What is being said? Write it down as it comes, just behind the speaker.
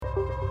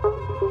Hey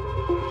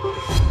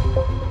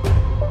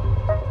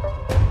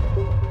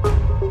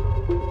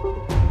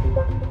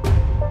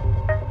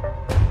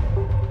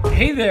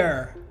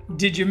there,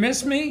 did you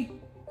miss me?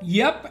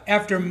 Yep,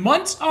 after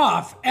months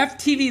off,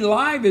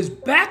 FTVLive is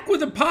back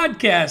with a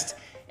podcast,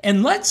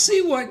 and let's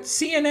see what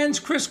CNN's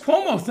Chris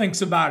Cuomo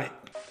thinks about it.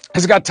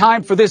 Has got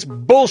time for this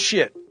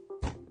bullshit?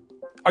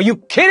 Are you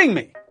kidding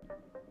me?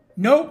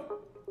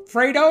 Nope,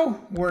 Fredo,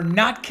 we're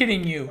not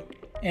kidding you.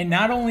 And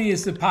not only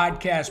is the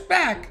podcast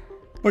back,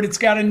 but it's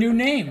got a new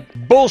name.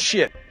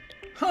 Bullshit.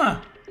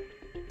 Huh,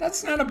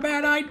 that's not a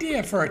bad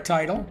idea for a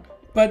title,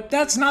 but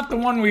that's not the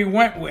one we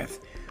went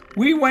with.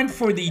 We went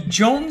for the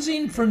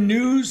Jonesing for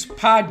News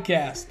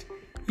podcast.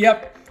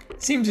 Yep,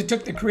 seems it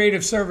took the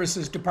Creative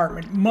Services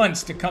Department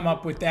months to come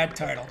up with that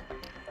title.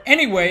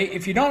 Anyway,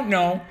 if you don't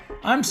know,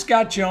 I'm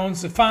Scott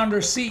Jones, the founder,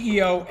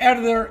 CEO,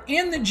 editor,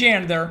 and the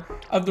janitor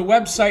of the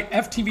website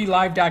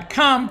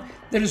FTVLive.com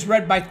that is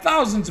read by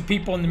thousands of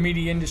people in the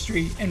media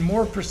industry, and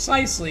more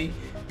precisely,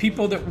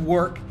 people that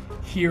work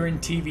here in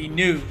TV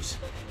news.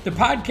 The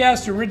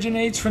podcast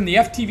originates from the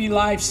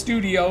FTVLive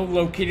studio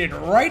located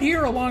right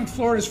here along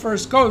Florida's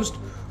first coast,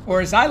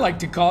 or as I like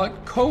to call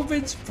it,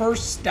 COVID's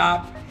first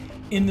stop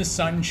in the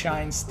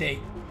Sunshine State.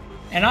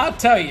 And I'll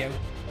tell you,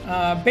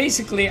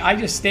 basically I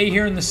just stay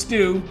here in the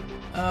stew,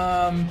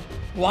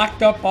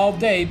 locked up all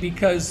day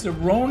because the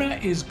Rona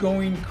is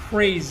going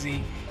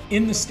crazy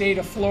in the state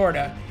of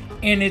Florida.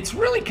 And it's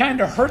really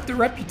kind of hurt the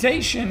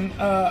reputation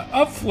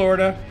of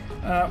Florida,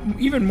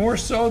 even more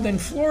so than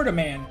Florida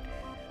Man.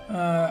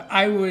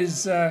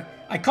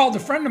 I called a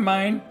friend of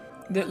mine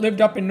that lived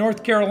up in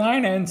North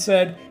Carolina and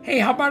said, hey,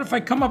 how about if I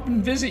come up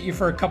and visit you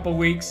for a couple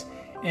weeks?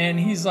 And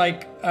he's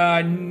like,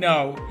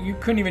 no, you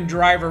couldn't even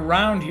drive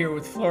around here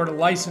with Florida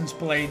license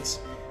plates.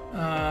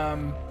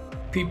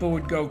 People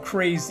would go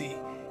crazy.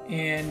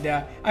 And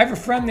I have a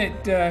friend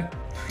that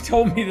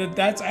told me that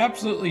that's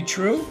absolutely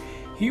true.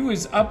 He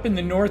was up in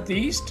the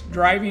Northeast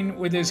driving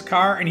with his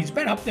car, and he's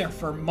been up there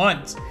for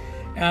months.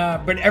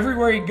 But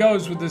everywhere he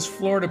goes with his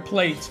Florida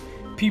plates,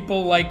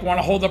 people like want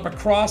to hold up a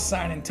cross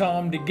sign and tell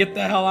him to get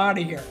the hell out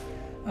of here.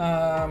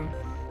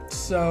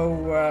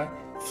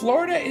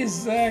 Florida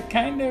is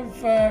kind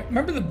of,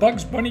 remember the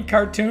Bugs Bunny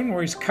cartoon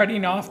where he's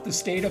cutting off the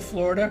state of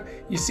Florida?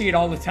 You see it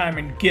all the time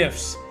in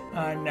GIFs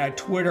on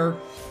Twitter,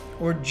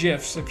 or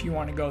GIFs if you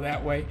want to go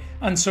that way.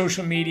 On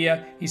social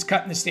media, he's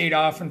cutting the state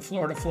off and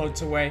Florida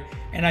floats away.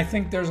 And I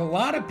think there's a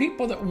lot of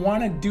people that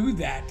want to do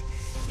that.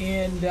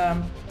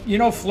 And,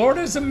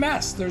 Florida's a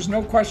mess. There's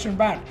no question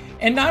about it.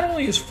 And not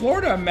only is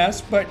Florida a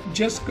mess, but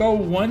just go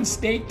one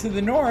state to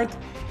the north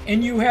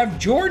and you have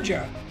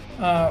Georgia,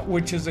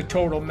 which is a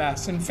total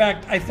mess. In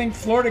fact, I think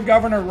Florida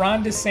Governor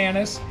Ron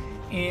DeSantis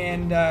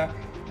and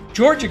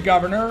Georgia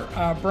Governor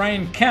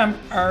Brian Kemp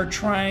are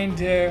trying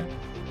to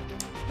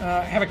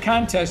have a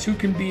contest who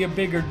can be a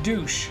bigger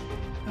douche.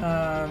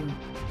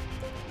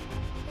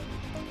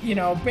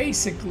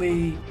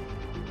 Basically,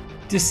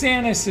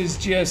 DeSantis is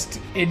just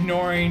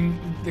ignoring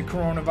the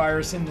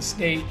coronavirus in the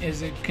state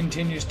as it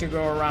continues to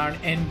go around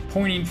and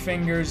pointing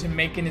fingers and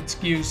making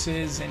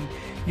excuses and,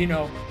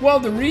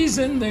 the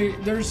reason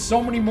there's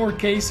so many more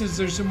cases,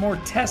 there's some more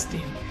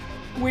testing,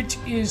 which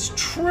is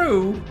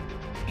true,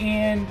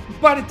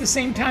 but at the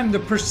same time, the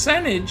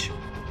percentage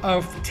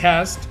of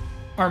tests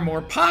are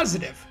more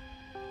positive.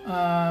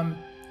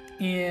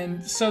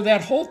 And so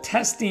that whole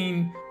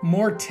testing,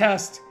 more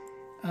test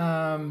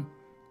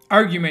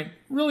argument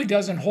really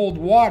doesn't hold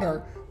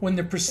water when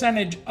the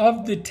percentage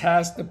of the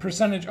test, the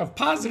percentage of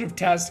positive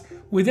tests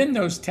within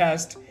those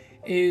tests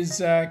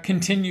is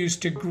continues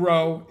to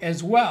grow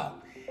as well.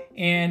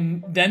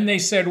 And then they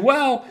said,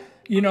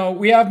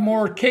 we have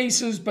more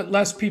cases, but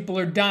less people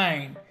are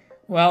dying.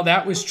 Well,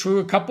 that was true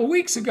a couple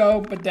weeks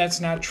ago, but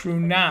that's not true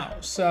now.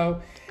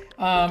 So,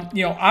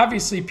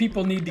 obviously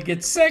people need to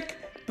get sick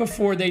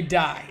before they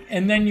die.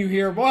 And then you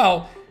hear,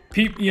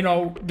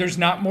 there's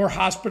not more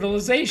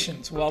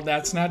hospitalizations. Well,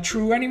 that's not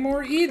true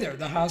anymore either.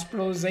 The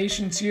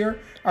hospitalizations here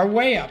are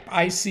way up.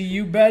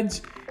 ICU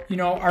beds,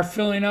 are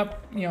filling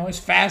up, as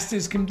fast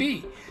as can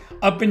be.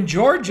 Up in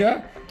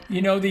Georgia,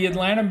 the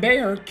Atlanta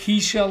mayor,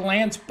 Keisha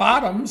Lance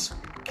Bottoms,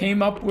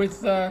 came up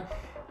with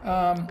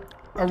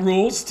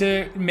rules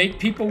to make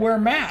people wear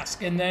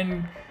masks. And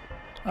then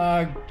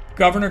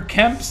Governor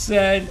Kemp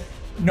said,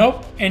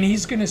 nope, and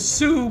he's going to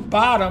sue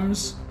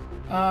Bottoms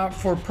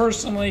for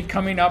personally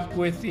coming up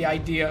with the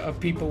idea of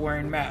people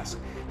wearing masks.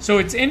 So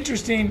it's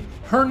interesting.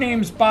 Her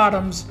name's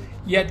Bottoms,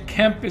 yet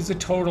Kemp is a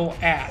total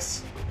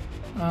ass.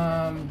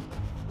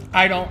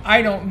 I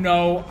don't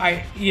know.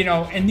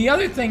 And the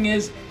other thing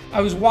is,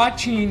 I was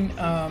watching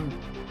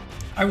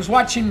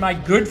My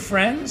Good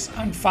Friends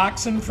on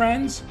Fox and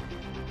Friends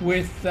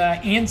with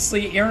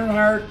Ansley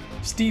Ehrenhardt,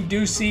 Steve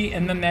Doocy,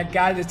 and then that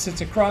guy that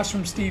sits across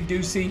from Steve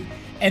Doocy.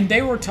 And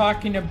they were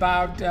talking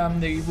about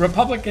the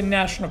Republican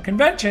National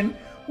Convention,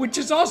 which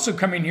is also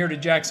coming here to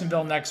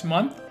Jacksonville next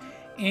month.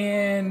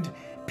 And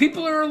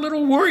people are a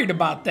little worried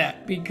about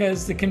that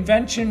because the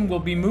convention will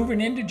be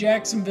moving into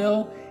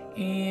Jacksonville,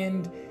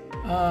 and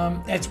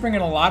that's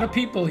bringing a lot of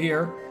people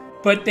here.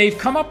 But they've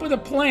come up with a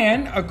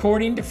plan,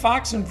 according to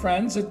Fox and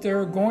Friends, that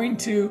they're going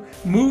to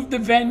move the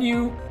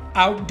venue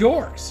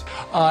outdoors.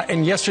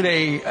 And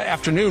yesterday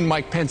afternoon,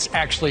 Mike Pence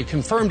actually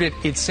confirmed it.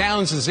 It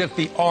sounds as if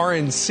the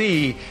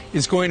RNC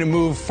is going to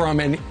move from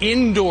an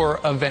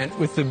indoor event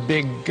with the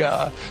big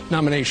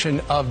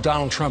nomination of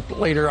Donald Trump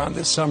later on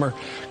this summer,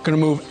 going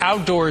to move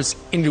outdoors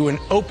into an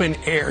open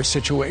air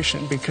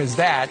situation, because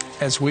that,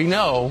 as we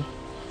know,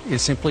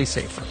 is simply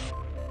safer.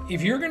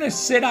 If you're going to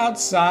sit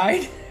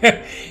outside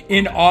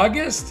in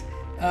August,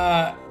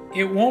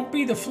 it won't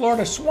be the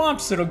Florida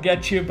swamps that'll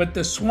get you, but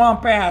the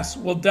swamp ass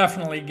will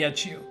definitely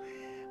get you.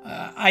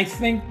 I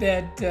think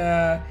that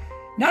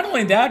not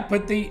only that,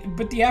 but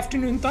the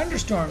afternoon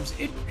thunderstorms.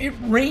 It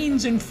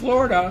rains in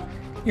Florida,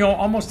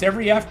 almost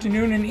every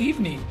afternoon and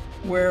evening,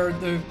 where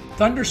the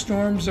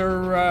thunderstorms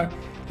are,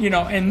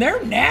 and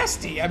they're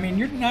nasty. I mean,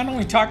 you're not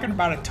only talking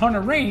about a ton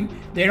of rain;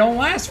 they don't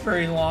last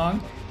very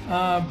long,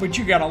 but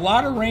you got a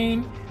lot of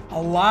rain,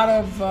 a lot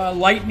of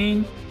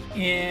lightning,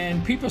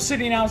 and people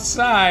sitting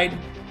outside.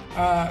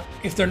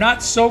 If they're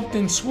not soaked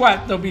in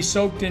sweat, they'll be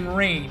soaked in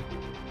rain.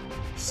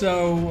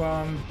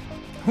 So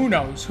who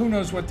knows? Who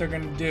knows what they're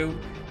going to do?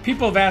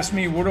 People have asked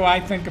me, what do I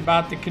think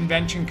about the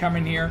convention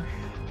coming here?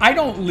 I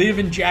don't live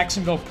in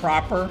Jacksonville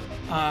proper.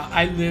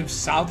 I live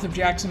south of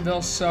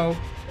Jacksonville, so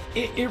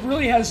it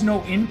really has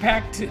no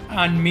impact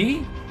on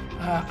me.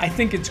 I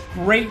think it's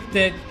great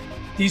that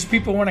these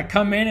people want to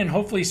come in and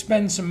hopefully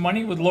spend some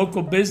money with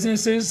local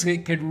businesses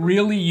that could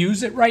really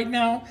use it right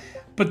now.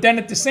 But then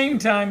at the same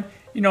time,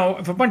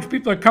 if a bunch of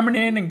people are coming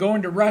in and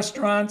going to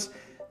restaurants,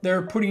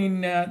 they're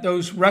putting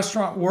those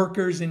restaurant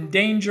workers in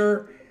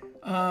danger,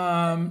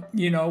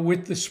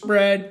 with the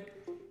spread.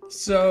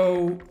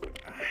 So,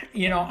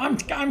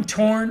 I'm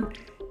torn.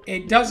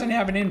 It doesn't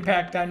have an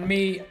impact on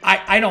me.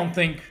 I don't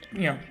think,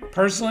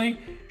 personally,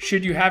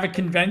 should you have a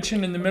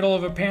convention in the middle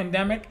of a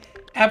pandemic?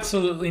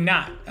 Absolutely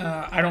not.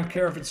 I don't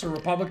care if it's the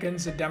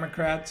Republicans, the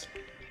Democrats,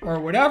 or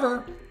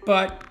whatever.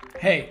 But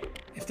hey,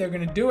 if they're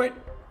going to do it,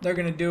 they're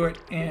going to do it.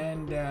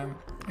 And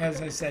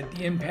as I said,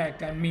 the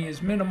impact on me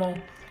is minimal.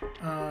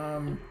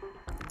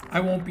 I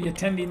won't be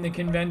attending the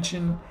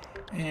convention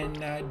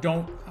and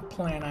don't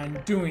plan on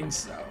doing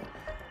so.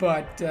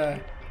 But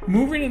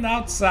moving it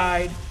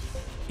outside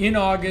in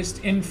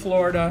August in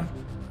Florida,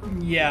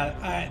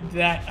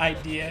 that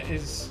idea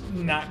is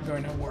not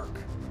going to work.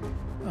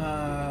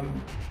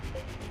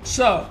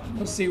 So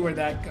we'll see where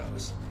that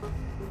goes.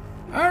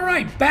 All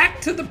right, back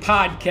to the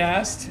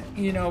podcast.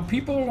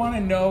 People want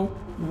to know,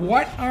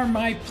 what are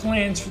my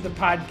plans for the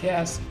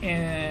podcast?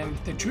 And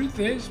the truth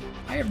is,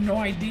 I have no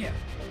idea.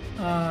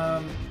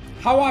 How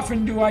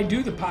often do I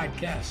do the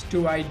podcast?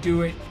 Do I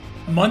do it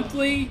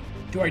monthly?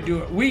 Do I do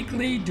it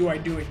weekly? Do I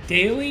do it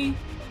daily?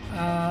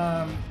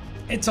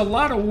 It's a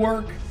lot of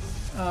work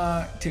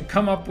to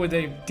come up with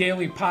a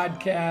daily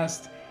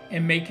podcast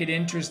and make it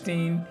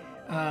interesting.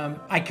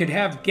 I could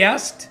have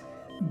guests,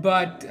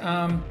 but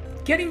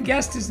getting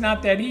guests is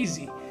not that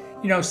easy.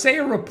 Say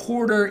a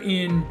reporter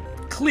in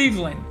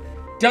Cleveland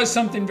does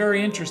something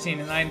very interesting,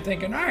 and I'm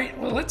thinking, all right,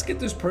 well, let's get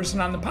this person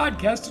on the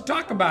podcast to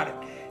talk about it.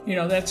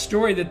 That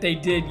story that they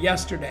did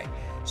yesterday.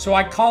 So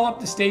I call up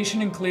the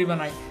station in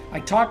Cleveland. I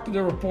talk to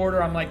the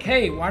reporter. I'm like,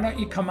 hey, why don't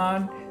you come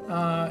on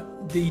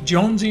the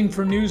Jonesing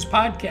for News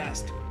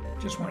podcast?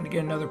 Just wanted to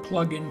get another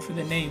plug in for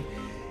the name.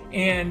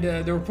 And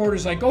the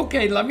reporter's like,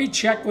 okay, let me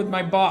check with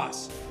my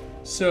boss.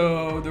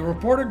 So the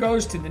reporter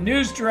goes to the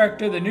news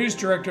director. The news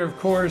director, of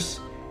course,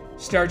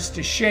 starts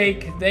to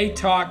shake. They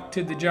talk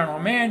to the general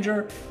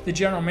manager. The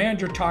general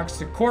manager talks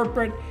to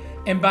corporate.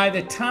 And by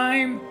the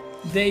time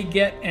they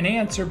get an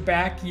answer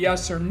back,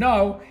 yes or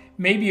no,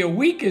 maybe a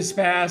week has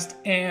passed,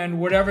 and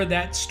whatever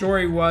that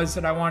story was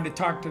that I wanted to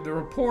talk to the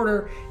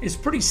reporter is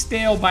pretty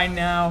stale by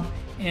now.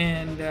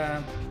 And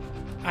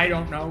I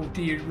don't know,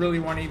 do you really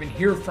want to even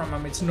hear from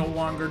them? It's no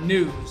longer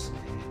news.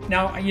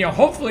 Now,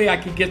 hopefully I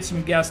could get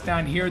some guests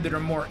down here that are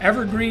more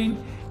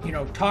evergreen,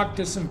 talk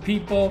to some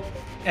people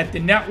at the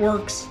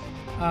networks,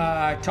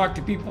 talk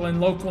to people in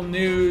local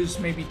news,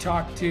 maybe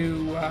talk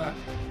to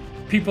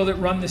people that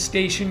run the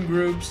station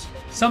groups,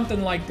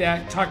 something like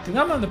that. Talk to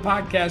them on the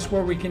podcast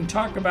where we can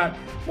talk about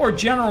more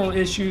general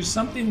issues,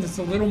 something that's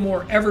a little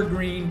more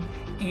evergreen,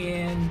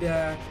 and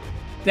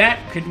that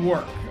could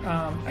work.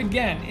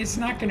 Again, it's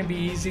not going to be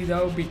easy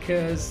though,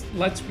 because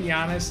let's be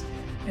honest,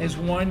 as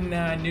one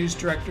news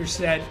director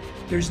said,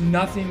 there's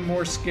nothing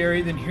more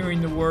scary than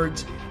hearing the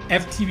words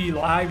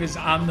FTVLive is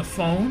on the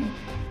phone.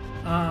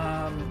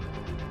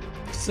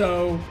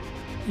 So,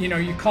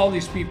 you call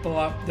these people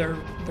up, they're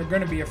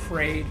going to be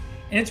afraid.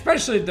 And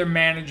especially if they're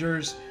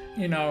managers,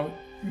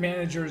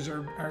 managers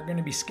are going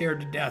to be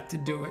scared to death to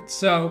do it.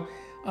 So,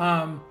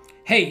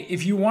 hey,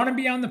 if you want to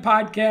be on the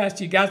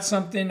podcast, you got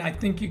something I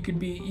think you could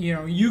be,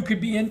 you could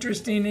be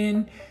interested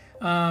in,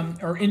 and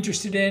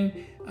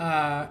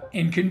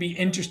can be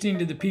interesting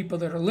to the people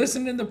that are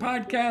listening to the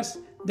podcast,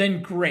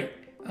 then great.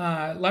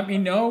 Let me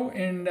know,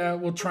 and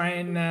we'll try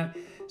and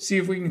see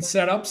if we can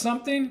set up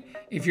something.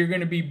 If you're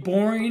going to be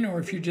boring, or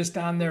if you're just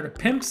on there to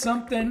pimp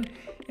something,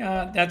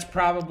 that's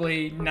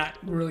probably not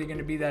really going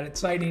to be that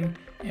exciting,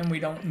 and we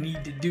don't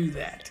need to do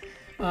that.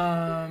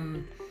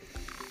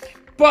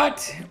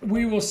 But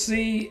we will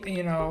see,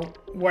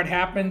 what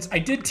happens. I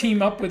did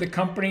team up with a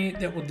company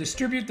that will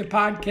distribute the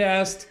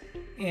podcast,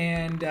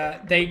 and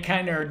they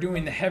kind of are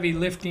doing the heavy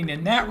lifting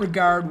in that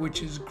regard,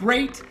 which is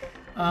great.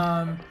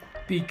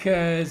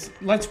 Because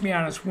let's be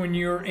honest, when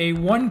you're a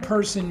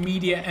one-person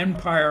media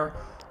empire,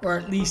 or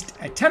at least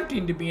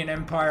attempting to be an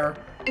empire,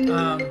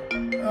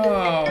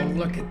 oh,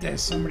 look at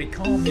this. Somebody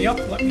called me up.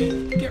 Let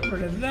me get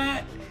rid of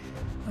that.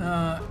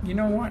 You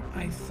know what?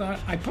 I thought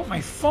I put my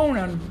phone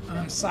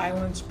on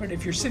silence, but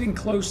if you're sitting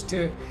close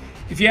to,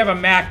 if you have a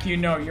Mac,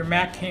 your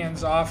Mac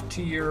hands off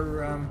to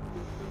your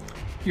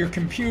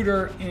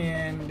computer,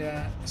 and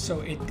so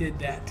it did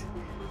that.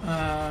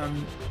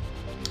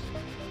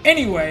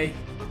 Anyway,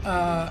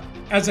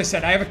 as I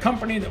said, I have a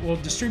company that will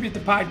distribute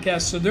the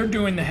podcast, so they're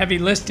doing the heavy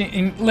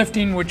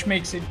lifting, which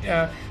makes it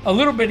a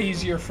little bit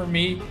easier for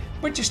me.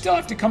 But you still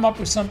have to come up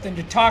with something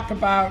to talk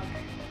about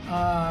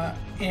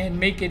and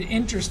make it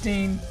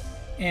interesting.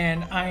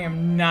 And I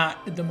am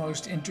not the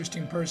most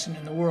interesting person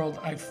in the world.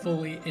 I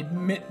fully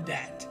admit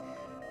that.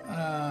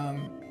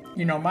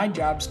 My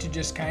job's to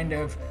just kind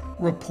of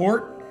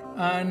report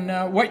on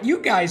what you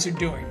guys are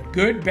doing,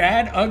 good,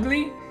 bad,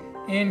 ugly,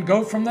 and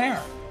go from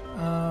there.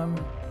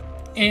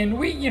 And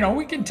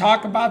we can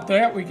talk about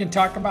that. We can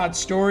talk about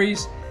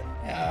stories.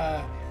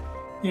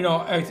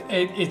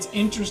 It's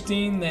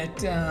interesting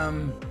that,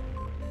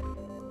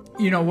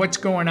 what's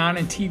going on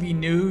in TV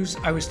news.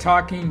 I was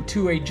talking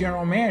to a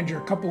general manager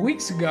a couple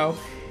weeks ago,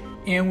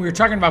 and we were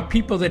talking about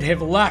people that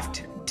have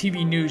left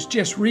TV news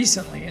just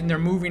recently, and they're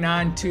moving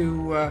on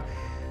to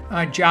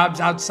jobs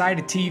outside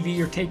of TV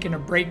or taking a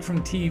break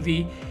from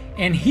TV.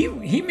 And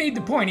he made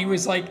the point. He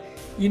was like,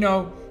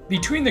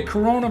 between the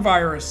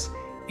coronavirus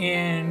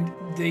and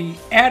the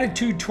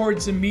attitude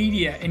towards the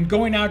media and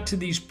going out to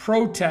these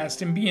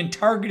protests and being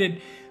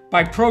targeted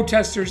by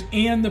protesters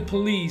and the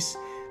police,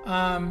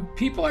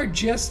 people are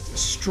just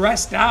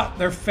stressed out.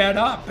 They're fed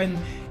up.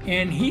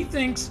 And he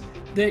thinks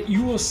that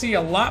you will see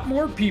a lot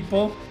more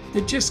people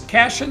that just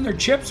cash in their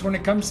chips when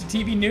it comes to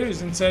TV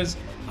news and says,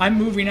 I'm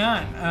moving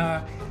on.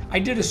 I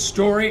did a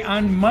story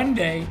on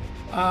Monday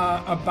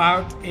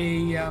about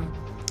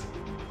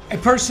a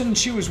person.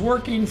 She was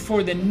working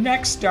for the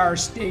Next Star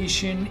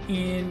station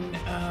in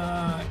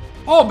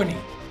Albany,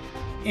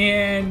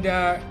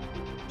 and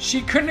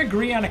she couldn't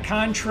agree on a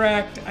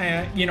contract.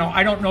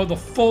 I don't know the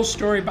full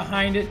story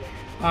behind it.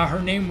 Her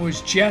name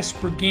was Jess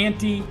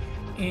Briganti,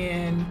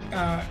 and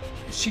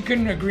she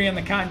couldn't agree on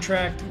the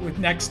contract with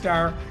Next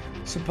Star.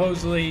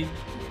 Supposedly,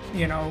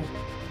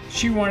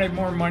 she wanted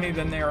more money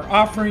than they were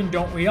offering,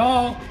 don't we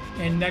all?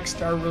 And Next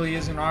Star really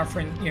isn't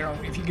offering,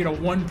 if you get a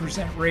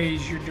 1%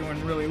 raise, you're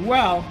doing really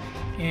well.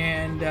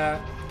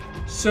 And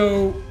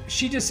so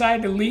she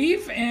decided to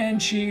leave,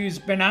 and she's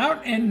been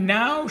out, and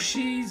now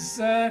she's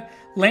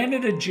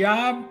landed a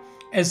job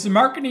as the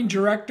marketing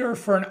director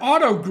for an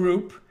auto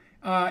group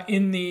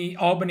in the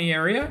Albany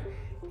area.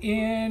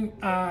 And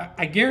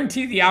I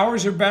guarantee the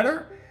hours are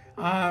better.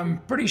 I'm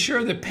pretty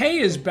sure the pay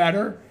is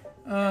better.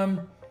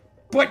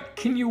 But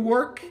can you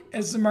work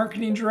as the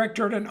marketing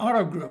director at an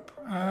auto group?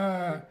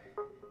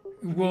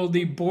 Will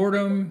the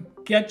boredom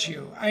get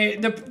you?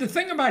 The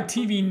thing about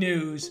TV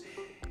news,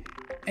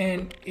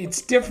 and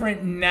it's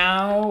different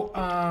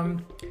now,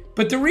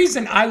 but the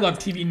reason I love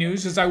TV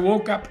news is I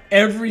woke up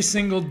every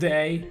single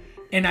day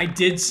and I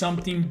did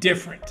something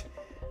different.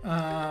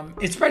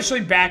 Especially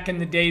back in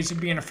the days of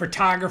being a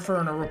photographer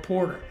and a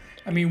reporter.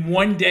 I mean,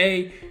 one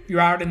day you're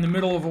out in the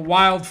middle of a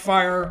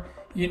wildfire,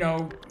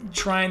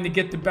 trying to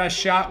get the best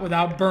shot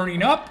without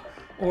burning up,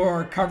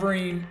 or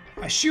covering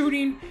a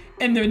shooting.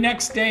 And the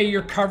next day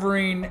you're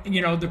covering,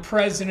 the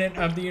president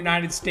of the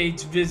United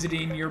States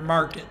visiting your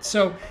market.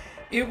 So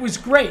it was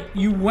great.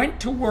 You went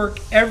to work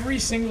every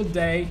single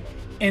day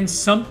and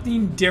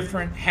something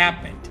different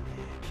happened.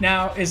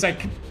 Now, as I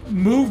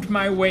moved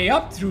my way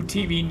up through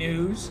TV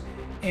news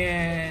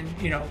and,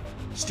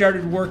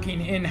 started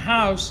working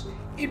in-house,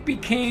 it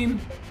became,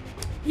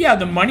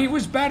 the money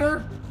was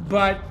better,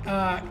 but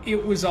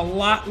it was a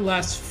lot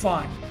less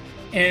fun.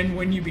 And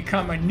when you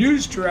become a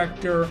news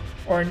director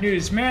or a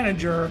news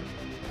manager,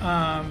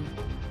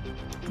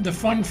 the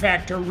fun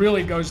factor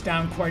really goes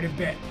down quite a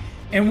bit.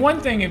 And one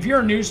thing, if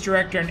you're a news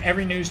director, and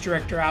every news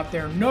director out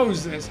there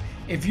knows this,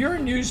 if you're a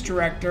news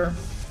director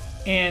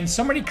and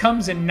somebody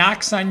comes and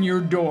knocks on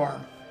your door,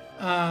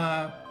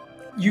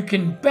 you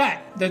can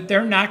bet that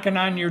they're knocking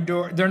on your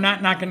door. They're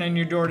not knocking on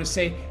your door to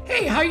say,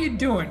 hey, how you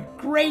doing?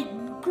 Great,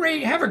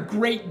 have a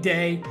great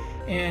day,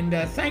 and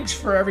thanks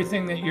for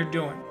everything that you're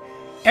doing.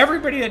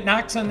 Everybody that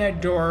knocks on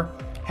that door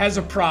has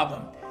a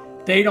problem.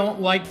 They don't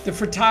like the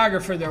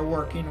photographer they're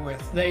working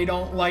with. They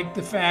don't like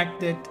the fact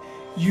that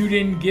you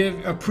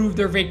didn't approve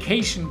their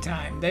vacation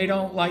time. They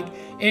don't like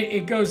it.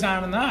 It goes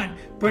on and on.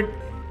 But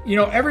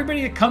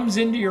everybody that comes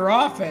into your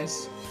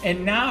office,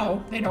 and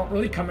now they don't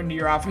really come into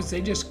your office,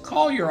 they just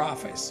call your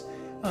office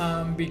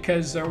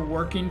because they're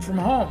working from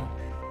home.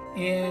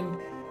 And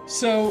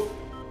so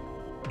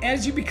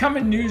as you become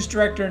a news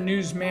director,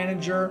 news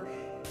manager,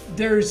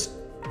 there's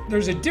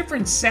a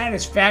different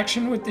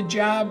satisfaction with the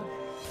job,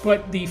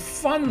 but the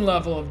fun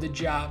level of the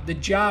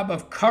job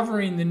of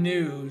covering the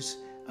news,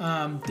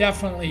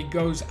 definitely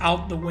goes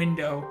out the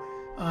window.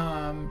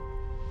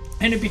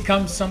 And it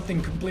becomes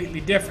something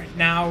completely different.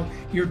 Now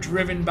you're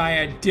driven by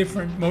a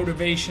different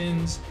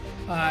motivations,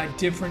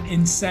 different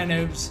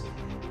incentives,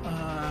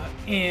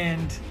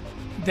 and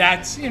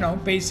that's,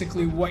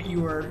 basically what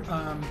you're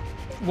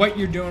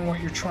doing,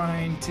 what you're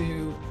trying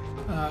to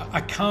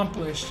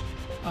accomplish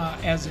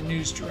as a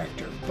news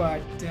director.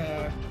 But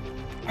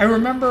I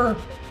remember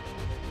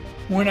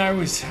when I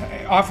was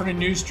offered a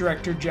news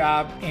director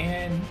job,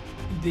 and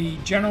the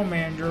general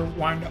manager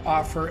wanted to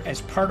offer,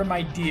 as part of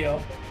my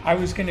deal, I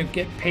was going to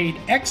get paid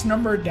X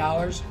number of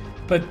dollars,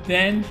 but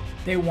then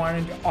they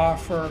wanted to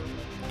offer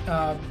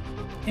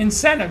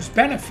incentives,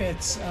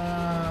 benefits.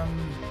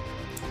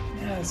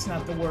 That's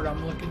not the word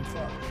I'm looking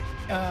for.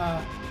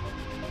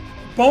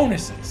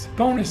 Bonuses.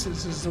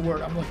 Bonuses is the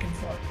word I'm looking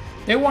for.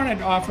 They wanted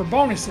to offer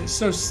bonuses.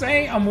 So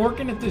say I'm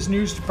working at this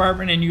news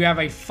department and you have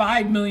a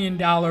 $5 million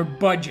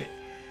budget.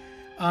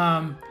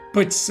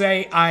 But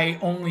say I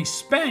only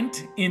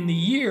spent in the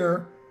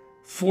year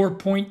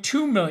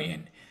 $4.2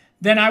 million,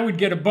 then I would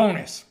get a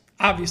bonus.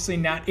 Obviously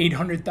not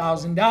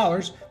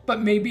 $800,000,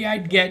 but maybe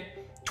I'd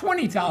get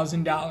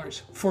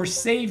 $20,000 for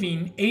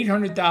saving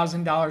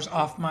 $800,000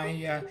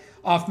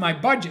 off my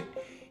budget.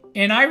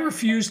 And I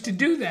refused to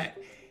do that.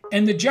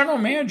 And the general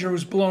manager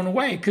was blown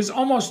away, because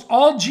almost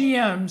all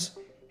GMs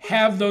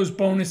have those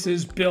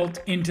bonuses built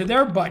into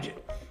their budget.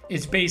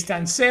 It's based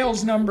on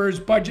sales numbers,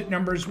 budget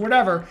numbers,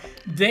 whatever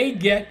they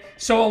get.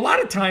 So a lot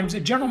of times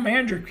a general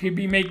manager could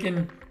be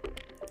making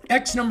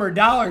X number of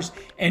dollars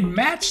and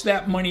match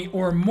that money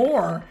or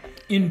more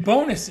in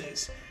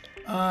bonuses.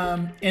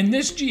 And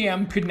this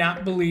GM could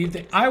not believe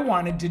that I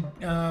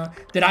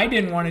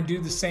didn't want to do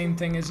the same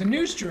thing as a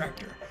news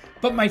director.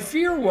 But my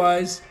fear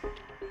was,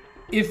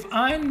 if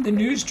I'm the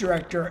news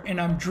director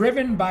and I'm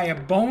driven by a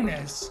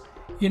bonus,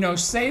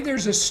 say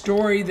there's a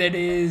story that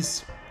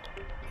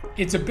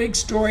it's a big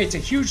story, it's a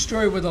huge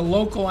story with a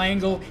local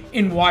angle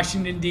in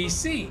Washington,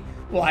 D.C.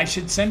 Well, I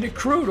should send a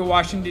crew to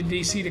Washington,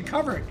 D.C. to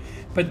cover it.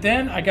 But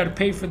then I got to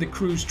pay for the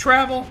crew's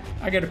travel,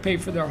 I got to pay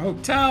for their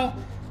hotel,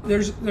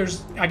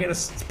 I got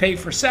to pay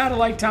for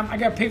satellite time, I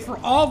got to pay for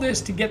all this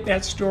to get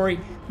that story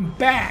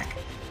back.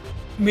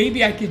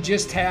 Maybe I could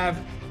just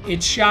have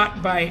it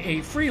shot by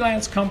a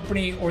freelance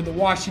company or the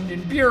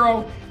Washington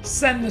Bureau,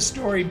 send the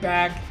story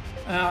back,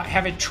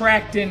 have it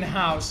tracked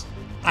in-house.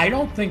 I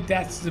don't think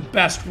that's the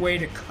best way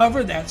to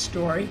cover that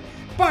story,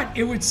 but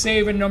it would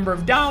save a number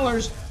of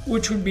dollars,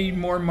 which would be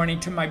more money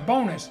to my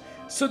bonus.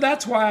 So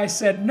that's why I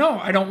said, no,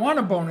 I don't want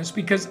a bonus,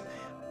 because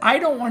I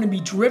don't want to be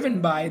driven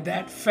by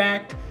that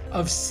fact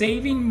of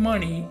saving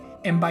money,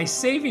 and by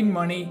saving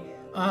money,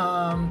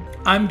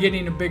 I'm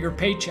getting a bigger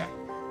paycheck.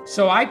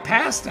 So I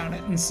passed on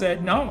it and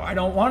said, no, I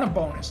don't want a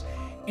bonus.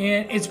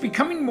 And it's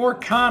becoming more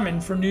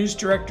common for news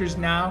directors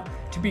now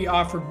to be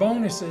offered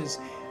bonuses.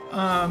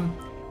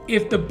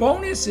 If the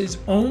bonus is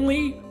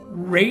only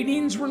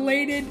ratings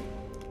related,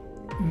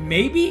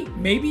 maybe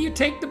you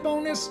take the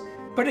bonus.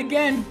 But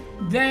again,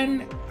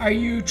 then are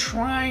you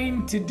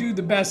trying to do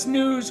the best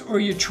news, or are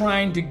you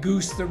trying to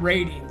goose the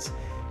ratings?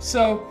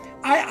 So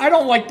I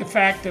don't like the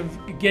fact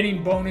of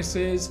getting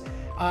bonuses.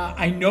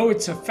 I know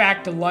it's a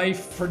fact of life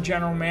for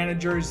general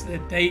managers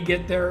that they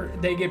get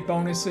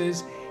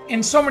bonuses.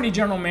 And so many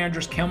general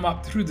managers come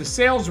up through the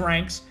sales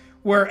ranks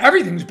where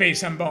everything's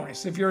based on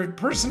bonus. If you're a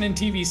person in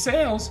TV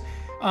sales,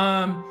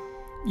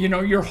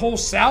 your whole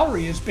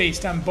salary is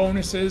based on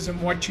bonuses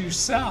and what you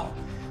sell.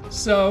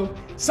 So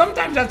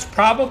sometimes that's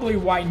probably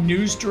why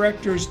news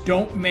directors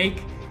don't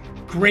make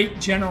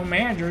great general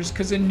managers,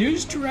 because a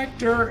news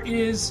director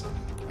is,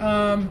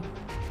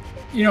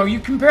 you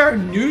compare a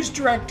news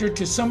director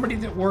to somebody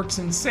that works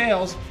in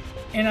sales,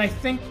 and I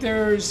think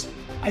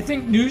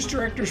news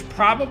directors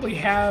probably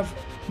have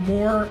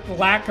more,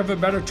 lack of a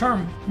better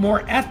term,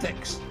 more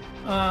ethics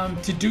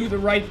to do the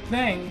right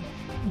thing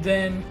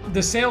than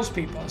the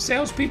salespeople.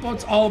 Salespeople,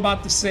 it's all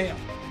about the sale.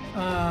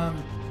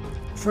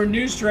 For a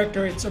news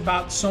director, it's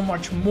about so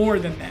much more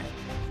than that.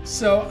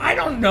 So I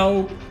don't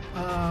know.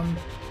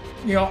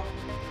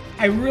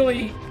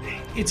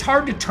 It's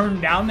hard to turn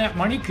down that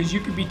money, because you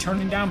could be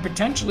turning down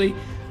potentially,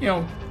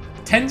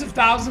 tens of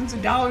thousands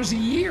of dollars a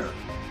year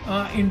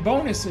in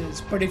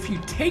bonuses. But if you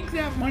take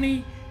that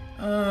money,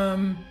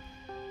 I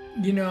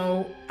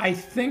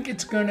think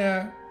it's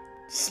gonna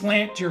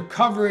slant your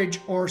coverage,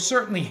 or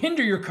certainly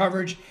hinder your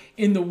coverage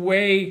in the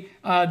way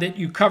that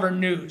you cover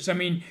news. I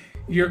mean,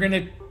 you're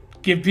gonna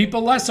give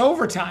people less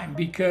overtime,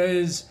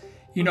 because,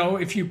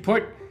 if you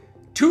put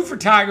 2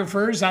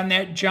 photographers on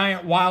that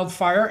giant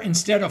wildfire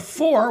instead of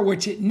 4,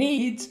 which it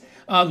needs,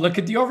 look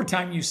at the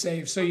overtime you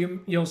save. So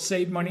you'll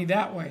save money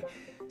that way.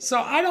 So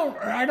I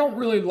don't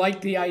really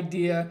like the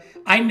idea.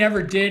 I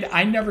never did.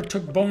 I never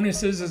took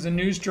bonuses as a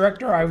news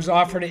director. I was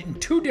offered it in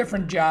 2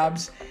 different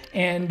jobs,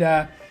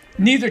 and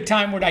neither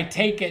time would I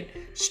take it,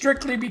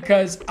 strictly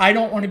because I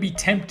don't want to be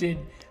tempted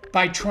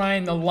by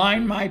trying to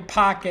line my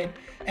pocket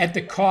at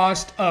the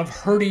cost of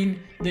hurting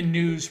the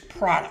news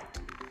product.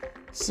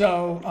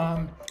 So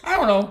I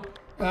don't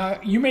know.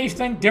 You may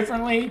think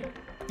differently,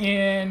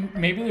 and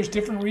maybe there's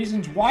different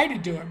reasons why to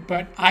do it,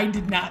 but I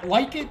did not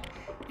like it,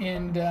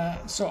 and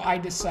so I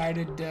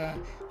decided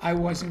I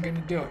wasn't going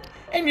to do it.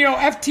 And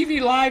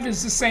FTV Live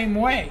is the same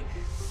way.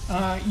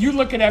 You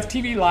look at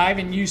FTV Live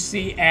and you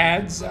see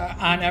ads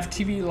on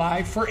FTV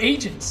Live for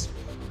agents.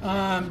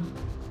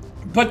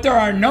 But there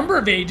are a number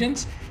of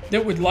agents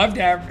that would love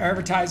to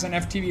advertise on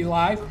FTV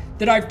Live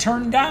that I've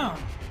turned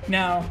down.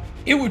 Now,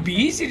 it would be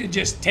easy to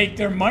just take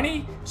their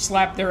money,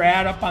 slap their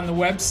ad up on the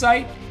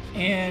website,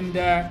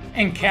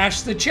 and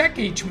cash the check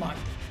each month.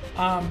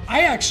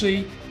 I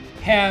actually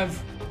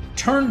have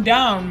turned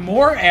down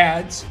more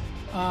ads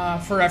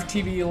for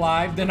FTV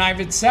Live than I've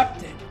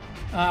accepted.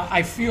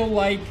 I feel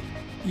like,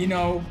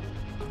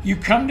 you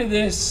come to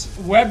this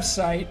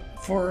website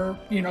for,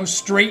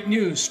 straight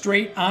news,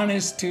 straight,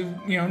 honest to,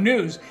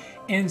 news.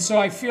 And so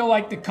I feel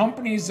like the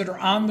companies that are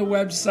on the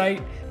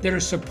website that are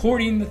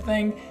supporting the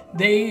thing,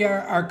 they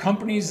are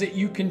companies that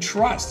you can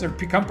trust. They're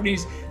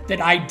companies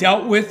that I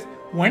dealt with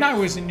when I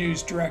was a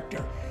news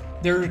director.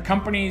 There are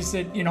companies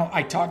that,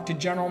 I talk to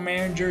general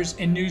managers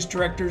and news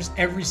directors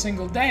every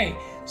single day.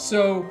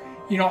 So,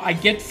 I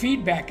get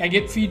feedback. I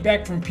get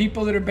feedback from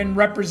people that have been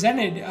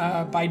represented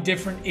by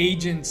different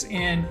agents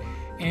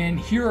and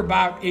hear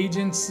about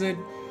agents that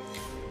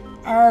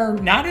are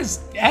not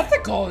as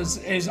ethical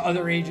as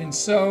other agents.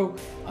 So,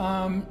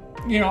 I'm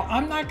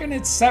not going to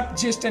accept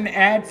just an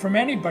ad from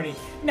anybody.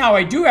 Now,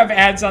 I do have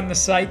ads on the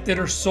site that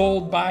are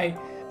sold by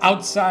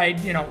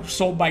outside,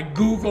 sold by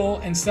Google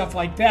and stuff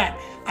like that.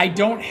 I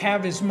don't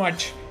have as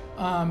much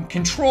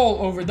control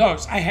over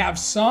those. I have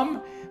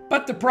some,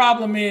 but the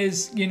problem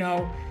is,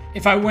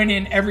 if I went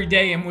in every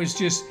day and was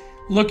just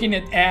looking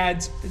at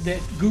ads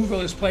that Google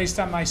has placed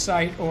on my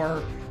site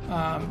or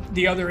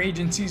the other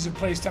agencies have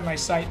placed on my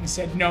site and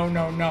said, no.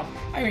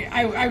 I mean,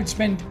 I would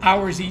spend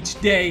hours each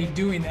day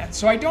doing that.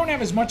 So I don't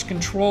have as much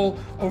control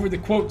over the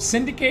quote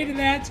syndicated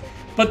ads,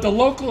 but the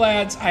local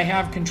ads I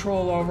have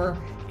control over,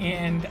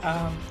 and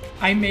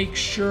I make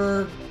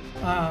sure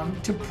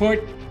to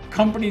put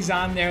companies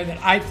on there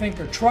that I think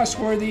are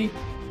trustworthy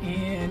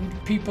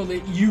and people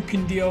that you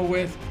can deal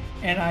with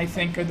and I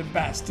think are the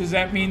best. Does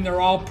that mean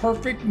they're all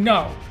perfect?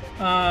 No,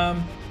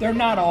 they're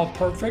not all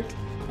perfect.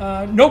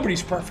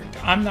 Nobody's perfect.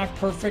 I'm not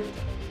perfect.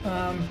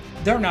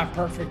 They're not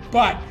perfect,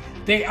 but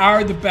they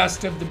are the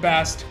best of the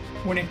best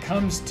when it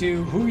comes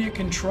to who you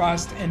can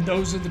trust, and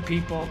those are the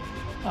people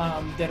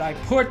that I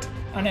put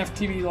on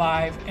FTV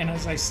Live. And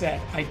as I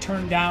said, I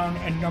turned down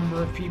a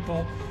number of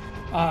people,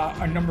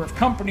 a number of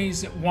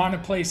companies that want to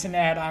place an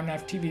ad on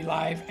FTV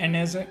Live. And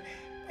as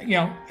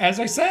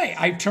I say,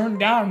 I turned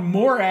down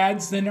more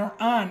ads than are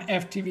on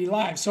FTV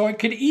Live. So I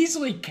could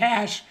easily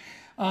cash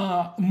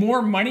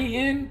more money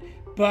in,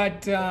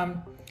 but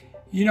I'm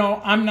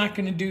not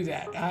going to do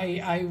that.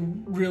 I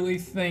really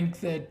think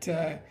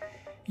that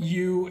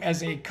you,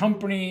 as a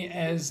company,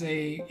 as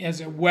a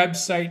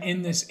website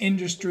in this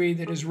industry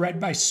that is read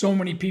by so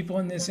many people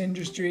in this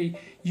industry,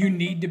 you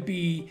need to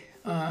be,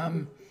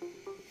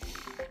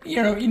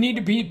 you need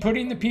to be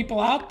putting the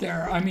people out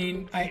there. I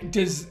mean,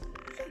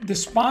 the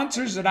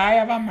sponsors that I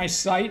have on my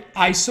site,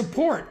 I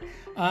support.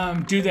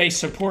 Do they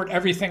support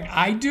everything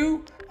I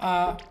do?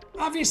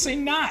 Obviously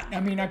not. I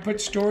mean, I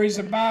put stories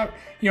about,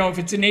 if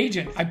it's an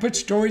agent, I put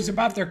stories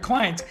about their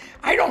clients.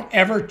 I don't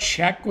ever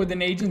check with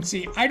an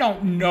agency. I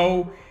don't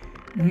know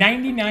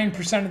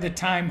 99% of the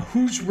time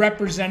who's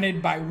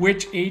represented by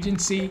which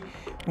agency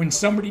when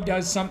somebody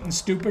does something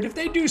stupid. If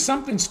they do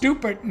something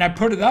stupid and I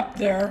put it up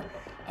there,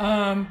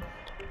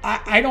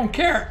 I don't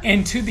care.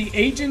 And to the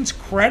agent's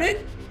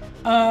credit,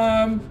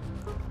 I've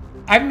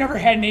never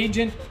had an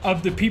agent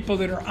of the people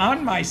that are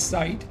on my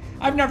site.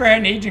 I've never had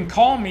an agent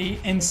call me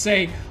and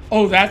say,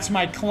 oh, that's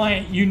my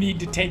client, you need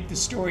to take the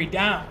story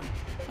down.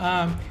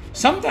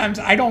 Sometimes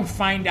I don't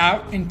find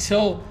out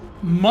until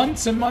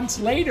months and months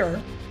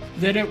later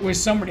that it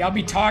was somebody. I'll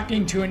be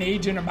talking to an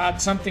agent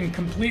about something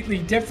completely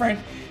different,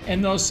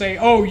 and they'll say,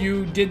 oh,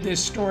 you did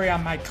this story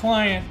on my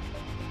client,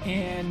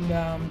 and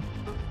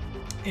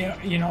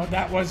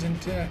that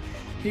wasn't,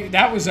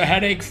 that was a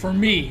headache for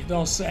me,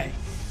 they'll say.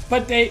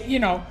 But they,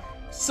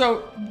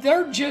 so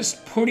they're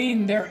just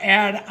putting their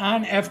ad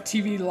on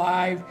FTV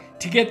Live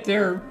to get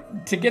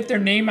their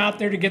name out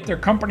there, to get their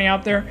company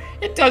out there.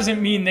 It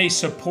doesn't mean they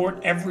support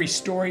every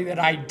story that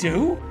I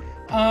do.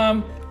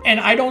 And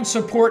I don't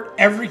support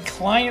every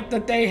client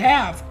that they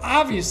have,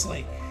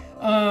 obviously.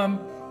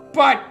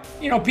 But,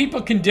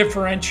 people can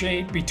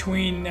differentiate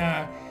between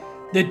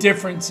the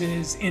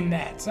differences in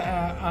that.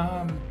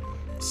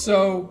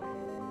 So,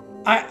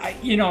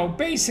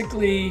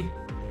 basically,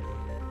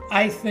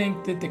 I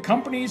think that the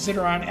companies that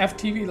are on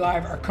FTV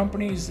Live are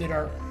companies that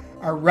are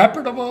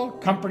reputable,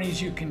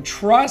 companies you can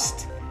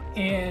trust,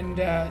 and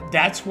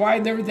that's why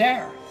they're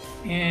there.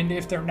 And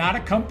if they're not a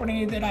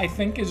company that I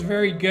think is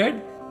very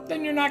good,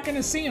 then you're not going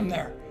to see them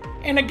there.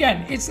 And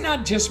again, it's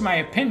not just my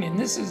opinion.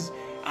 This is,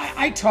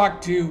 I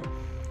talk to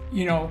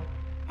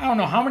I don't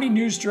know how many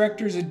news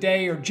directors a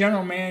day or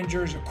general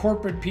managers or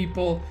corporate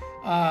people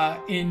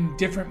in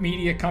different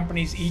media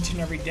companies each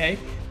and every day,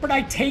 but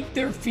I take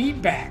their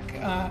feedback.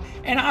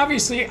 And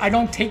obviously I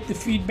don't take the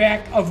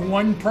feedback of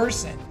one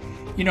person.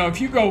 You know, if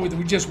you go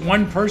with just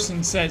one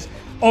person says,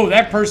 oh,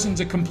 that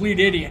person's a complete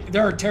idiot,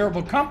 they're a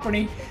terrible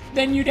company,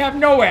 then you'd have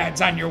no ads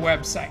on your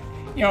website.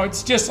 You know,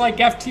 it's just like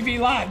FTV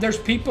Live. There's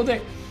people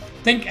that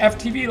think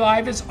FTV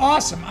Live is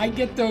awesome. I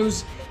get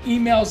those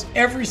emails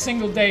every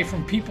single day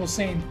from people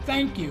saying,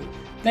 thank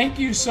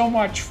you so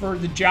much for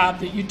the job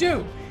that you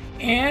do.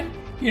 And,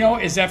 you know,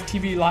 as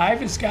FTV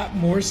Live has got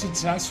more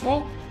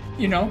successful,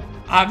 you know,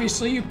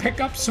 obviously you pick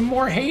up some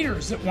more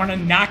haters that want to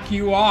knock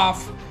you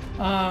off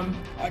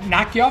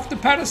the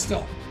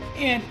pedestal.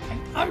 And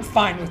I'm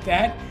fine with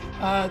that.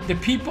 The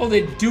people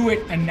that do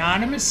it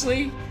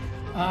anonymously,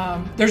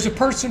 there's a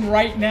person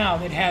right now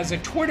that has a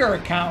Twitter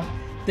account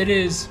that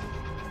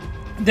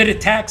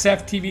attacks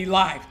FTV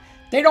Live.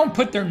 They don't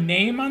put their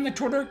name on the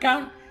Twitter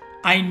account.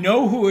 I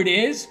know who it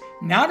is.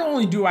 Not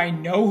only do I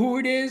know who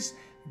it is,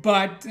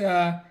 but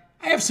I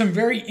have some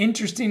very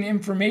interesting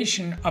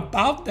information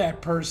about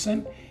that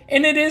person.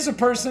 And it is a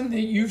person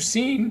that you've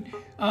seen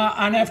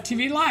on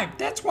FTV Live.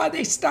 That's why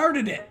they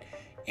started it.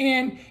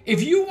 And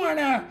if you want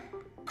to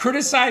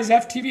criticize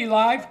FTV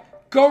Live,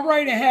 go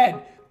right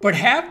ahead. But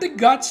have the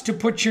guts to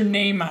put your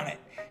name on it.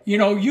 You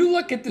know, you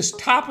look at this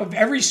top of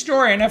every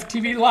story on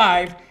FTV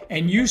Live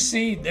and you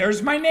see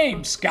there's my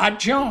name, Scott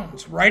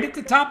Jones, right at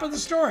the top of the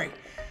story.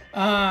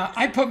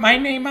 I put my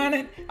name on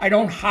it. I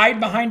don't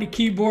hide behind a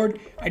keyboard.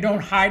 I don't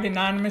hide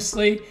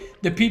anonymously.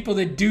 The people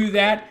that do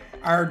that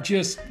are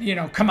just, you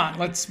know, come on,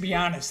 let's be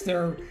honest.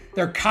 They're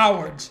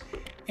cowards.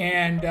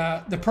 And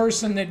the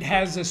person that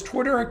has this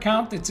Twitter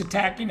account that's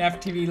attacking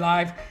FTV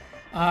Live,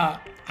 I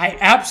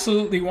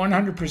absolutely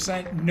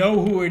 100%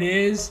 know who it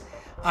is.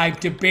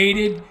 I've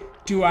debated,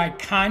 do I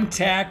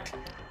contact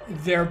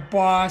their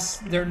boss,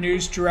 their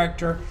news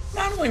director,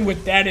 not only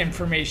with that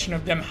information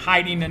of them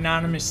hiding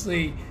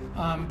anonymously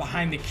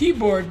behind the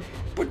keyboard,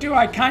 but do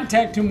I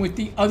contact him with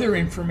the other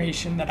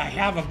information that I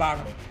have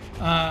about him?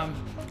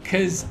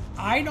 Because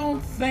I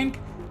don't think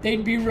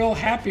they'd be real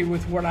happy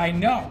with what I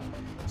know.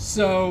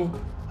 So,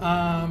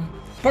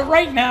 but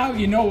right now,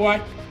 you know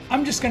what?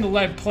 I'm just going to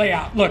let it play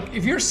out. Look,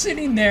 if you're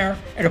sitting there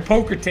at a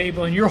poker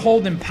table and you're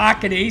holding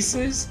pocket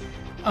aces,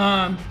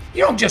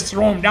 you don't just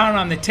throw them down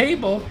on the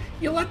table.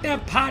 You let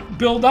that pot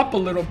build up a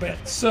little bit.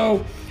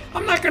 So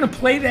I'm not going to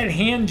play that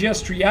hand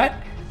just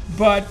yet,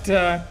 but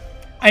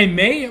I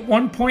may at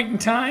one point in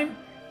time,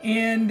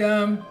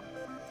 and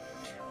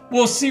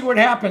we'll see what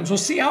happens. We'll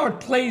see how it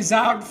plays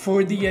out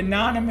for the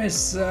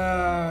anonymous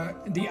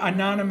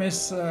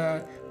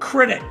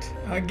critic.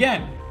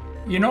 Again,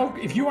 you know,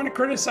 if you want to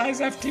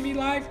criticize FTV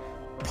Live,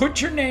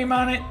 put your name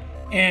on it,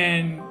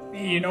 and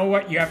you know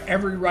what? You have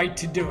every right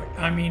to do it.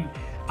 I mean,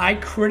 I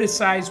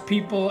criticize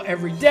people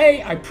every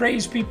day. I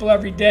praise people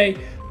every day,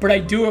 but I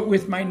do it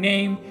with my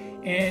name,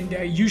 and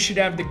you should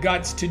have the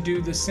guts to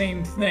do the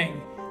same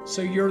thing.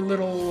 So your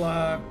little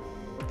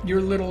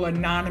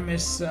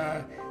anonymous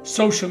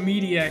social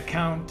media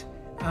account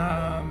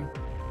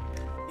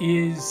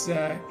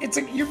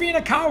you're being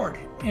a coward.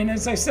 And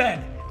as I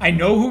said, I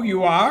know who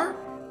you are.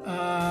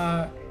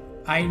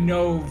 I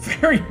know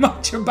very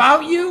much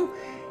about you,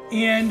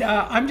 and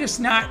I'm just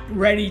not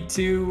ready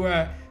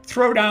to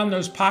throw down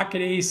those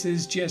pocket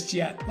aces just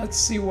yet. Let's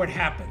see what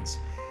happens.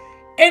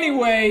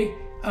 Anyway,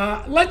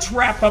 let's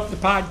wrap up the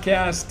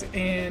podcast,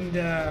 and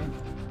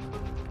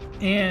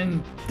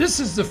this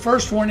is the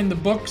first one in the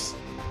books.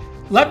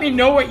 Let me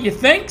know what you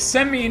think.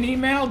 Send me an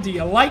email. Do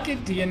you like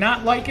it? Do you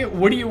not like it?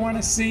 What do you want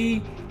to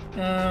see?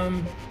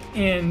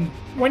 And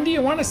when do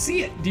you want to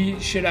see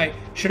it? Should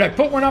I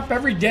put one up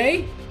every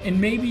day and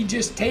maybe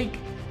just take,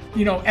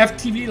 you know,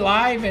 FTV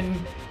Live and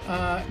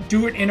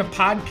do it in a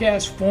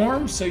podcast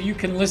form so you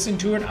can listen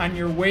to it on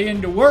your way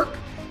into work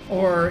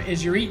or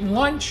as you're eating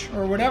lunch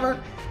or whatever?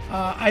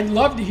 I'd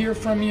love to hear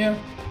from you.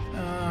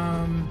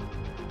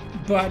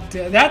 But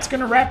that's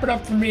going to wrap it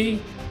up for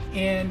me.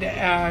 And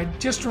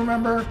just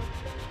remember,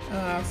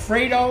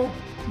 Fredo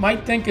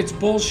might think it's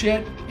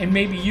bullshit, and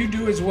maybe you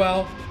do as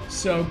well.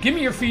 So give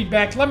me your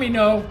feedback, let me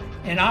know,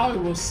 and I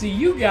will see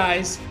you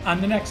guys on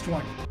the next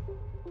one.